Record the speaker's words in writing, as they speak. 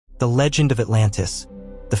The legend of Atlantis,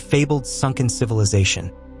 the fabled sunken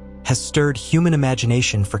civilization, has stirred human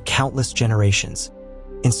imagination for countless generations,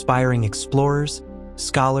 inspiring explorers,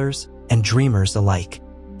 scholars, and dreamers alike.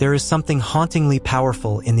 There is something hauntingly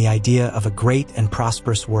powerful in the idea of a great and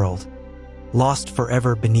prosperous world, lost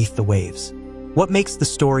forever beneath the waves. What makes the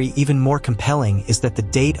story even more compelling is that the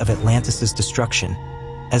date of Atlantis' destruction,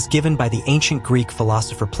 as given by the ancient Greek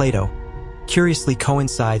philosopher Plato, curiously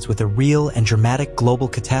coincides with a real and dramatic global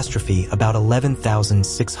catastrophe about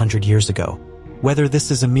 11,600 years ago. Whether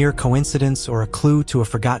this is a mere coincidence or a clue to a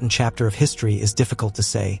forgotten chapter of history is difficult to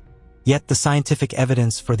say, yet the scientific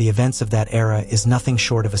evidence for the events of that era is nothing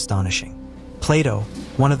short of astonishing. Plato,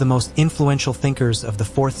 one of the most influential thinkers of the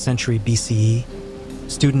 4th century BCE,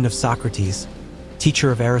 student of Socrates,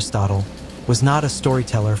 teacher of Aristotle, was not a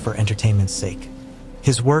storyteller for entertainment's sake.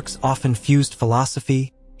 His works often fused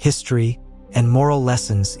philosophy, history, and moral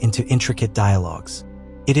lessons into intricate dialogues.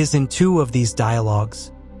 It is in two of these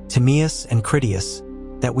dialogues, Timaeus and Critias,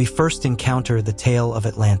 that we first encounter the tale of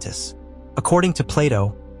Atlantis. According to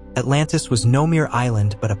Plato, Atlantis was no mere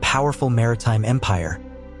island but a powerful maritime empire,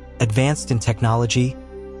 advanced in technology,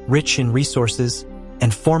 rich in resources,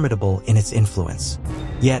 and formidable in its influence.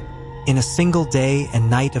 Yet, in a single day and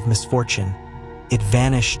night of misfortune, it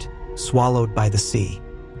vanished, swallowed by the sea.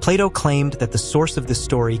 Plato claimed that the source of this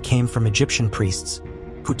story came from Egyptian priests,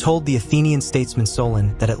 who told the Athenian statesman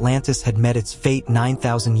Solon that Atlantis had met its fate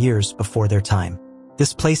 9,000 years before their time.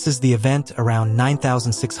 This places the event around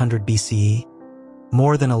 9,600 BCE,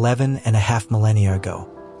 more than 11.5 millennia ago.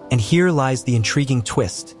 And here lies the intriguing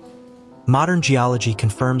twist. Modern geology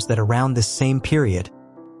confirms that around this same period,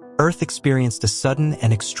 Earth experienced a sudden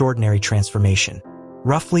and extraordinary transformation.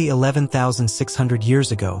 Roughly 11,600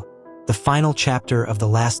 years ago, the final chapter of the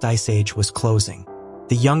last ice age was closing.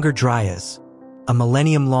 The Younger Dryas, a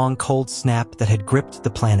millennium-long cold snap that had gripped the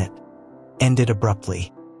planet, ended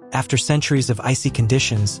abruptly. After centuries of icy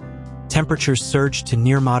conditions, temperatures surged to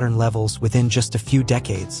near-modern levels within just a few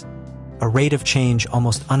decades, a rate of change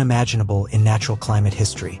almost unimaginable in natural climate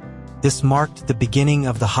history. This marked the beginning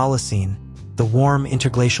of the Holocene, the warm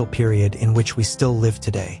interglacial period in which we still live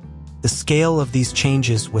today. The scale of these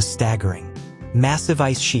changes was staggering. Massive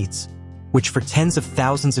ice sheets, which for tens of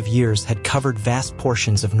thousands of years had covered vast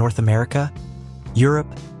portions of North America, Europe,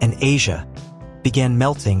 and Asia, began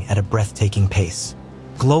melting at a breathtaking pace.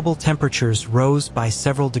 Global temperatures rose by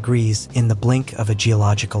several degrees in the blink of a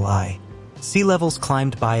geological eye. Sea levels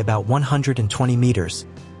climbed by about 120 meters,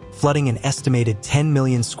 flooding an estimated 10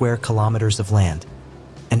 million square kilometers of land,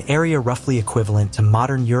 an area roughly equivalent to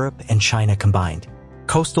modern Europe and China combined.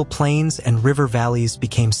 Coastal plains and river valleys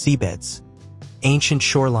became seabeds. Ancient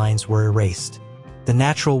shorelines were erased. The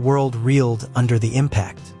natural world reeled under the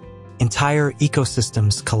impact. Entire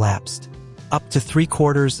ecosystems collapsed. Up to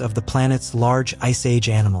 3/4 of the planet's large Ice Age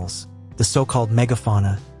animals, the so-called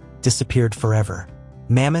megafauna, disappeared forever.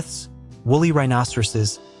 Mammoths, woolly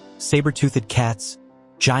rhinoceroses, saber-toothed cats,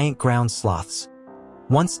 giant ground sloths,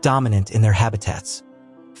 once dominant in their habitats,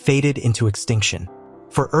 faded into extinction.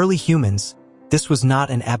 For early humans, this was not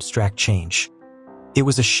an abstract change. It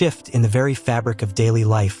was a shift in the very fabric of daily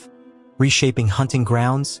life, reshaping hunting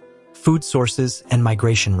grounds, food sources, and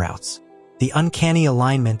migration routes. The uncanny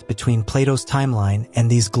alignment between Plato's timeline and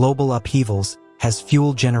these global upheavals has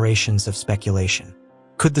fueled generations of speculation.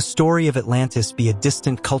 Could the story of Atlantis be a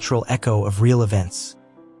distant cultural echo of real events?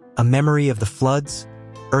 A memory of the floods,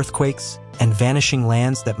 earthquakes, and vanishing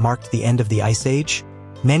lands that marked the end of the Ice Age?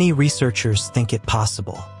 Many researchers think it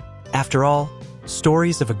possible. After all,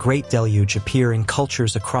 stories of a great deluge appear in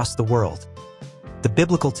cultures across the world. The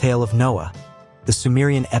biblical tale of Noah, the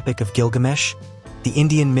Sumerian epic of Gilgamesh, the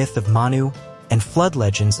Indian myth of Manu, and flood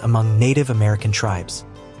legends among Native American tribes.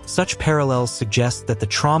 Such parallels suggest that the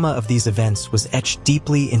trauma of these events was etched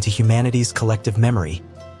deeply into humanity's collective memory,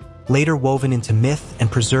 later woven into myth and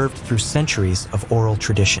preserved through centuries of oral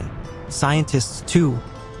tradition. Scientists, too,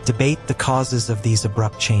 debate the causes of these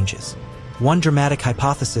abrupt changes. One dramatic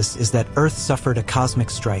hypothesis is that Earth suffered a cosmic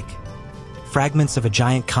strike, fragments of a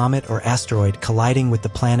giant comet or asteroid colliding with the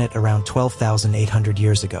planet around 12,800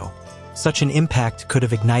 years ago. Such an impact could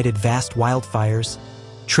have ignited vast wildfires,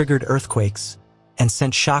 triggered earthquakes, and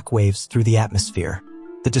sent shockwaves through the atmosphere.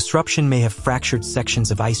 The disruption may have fractured sections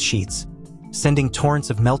of ice sheets, sending torrents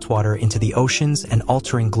of meltwater into the oceans and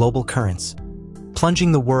altering global currents,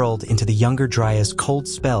 plunging the world into the Younger Dryas' cold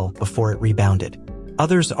spell before it rebounded.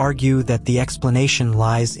 Others argue that the explanation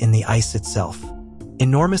lies in the ice itself.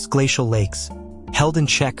 Enormous glacial lakes, held in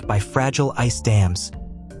check by fragile ice dams,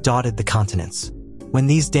 dotted the continents. When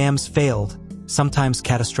these dams failed, sometimes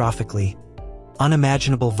catastrophically,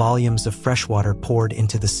 unimaginable volumes of freshwater poured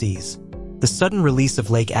into the seas. The sudden release of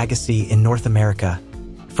Lake Agassiz in North America,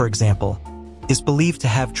 for example, is believed to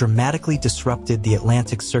have dramatically disrupted the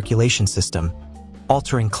Atlantic circulation system,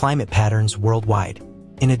 altering climate patterns worldwide.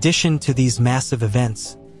 In addition to these massive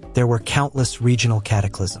events, there were countless regional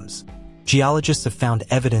cataclysms. Geologists have found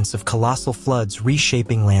evidence of colossal floods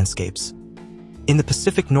reshaping landscapes. In the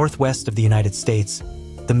Pacific Northwest of the United States,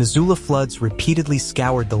 the Missoula floods repeatedly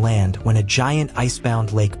scoured the land when a giant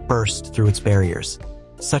icebound lake burst through its barriers.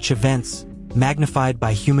 Such events, magnified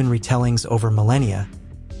by human retellings over millennia,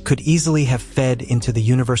 could easily have fed into the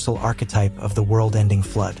universal archetype of the world-ending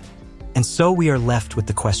flood. And so we are left with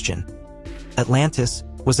the question: Atlantis,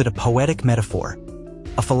 was it a poetic metaphor,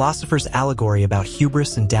 a philosopher's allegory about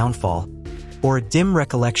hubris and downfall, or a dim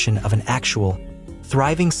recollection of an actual,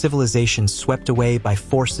 thriving civilization swept away by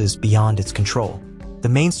forces beyond its control? The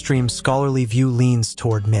mainstream scholarly view leans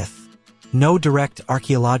toward myth. No direct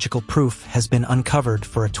archaeological proof has been uncovered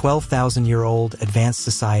for a 12,000-year-old advanced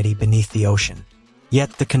society beneath the ocean.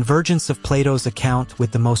 Yet the convergence of Plato's account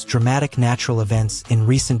with the most dramatic natural events in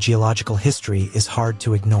recent geological history is hard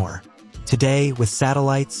to ignore. Today, with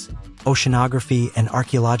satellites, oceanography, and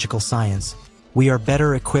archaeological science, we are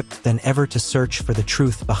better equipped than ever to search for the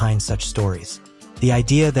truth behind such stories. The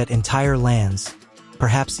idea that entire lands,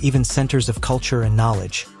 perhaps even centers of culture and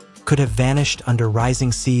knowledge, could have vanished under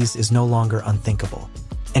rising seas is no longer unthinkable.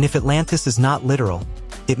 And if Atlantis is not literal,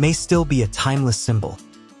 it may still be a timeless symbol,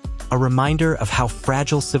 a reminder of how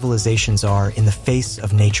fragile civilizations are in the face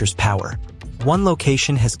of nature's power. One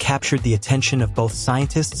location has captured the attention of both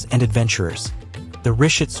scientists and adventurers: the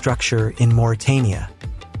Richat Structure in Mauritania,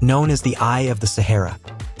 known as the Eye of the Sahara.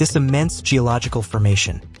 This immense geological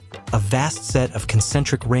formation, a vast set of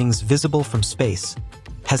concentric rings visible from space,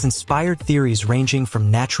 has inspired theories ranging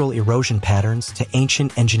from natural erosion patterns to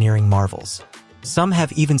ancient engineering marvels. Some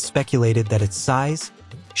have even speculated that its size,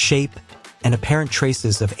 shape, and apparent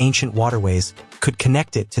traces of ancient waterways could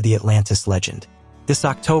connect it to the Atlantis legend. This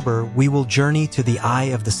October, we will journey to the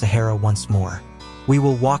Eye of the Sahara once more. We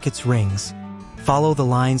will walk its rings, follow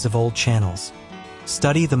the lines of old channels,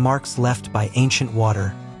 study the marks left by ancient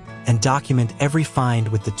water, and document every find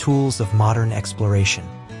with the tools of modern exploration.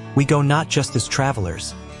 We go not just as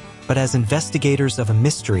travelers, but as investigators of a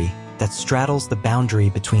mystery that straddles the boundary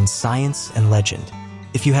between science and legend.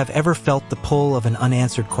 If you have ever felt the pull of an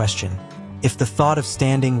unanswered question, if the thought of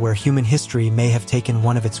standing where human history may have taken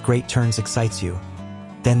one of its great turns excites you,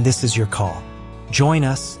 then this is your call. Join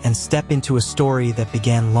us and step into a story that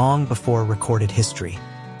began long before recorded history.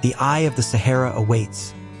 The Eye of the Sahara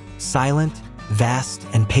awaits, silent, vast,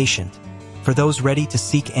 and patient, for those ready to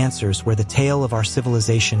seek answers where the tale of our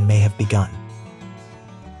civilization may have begun.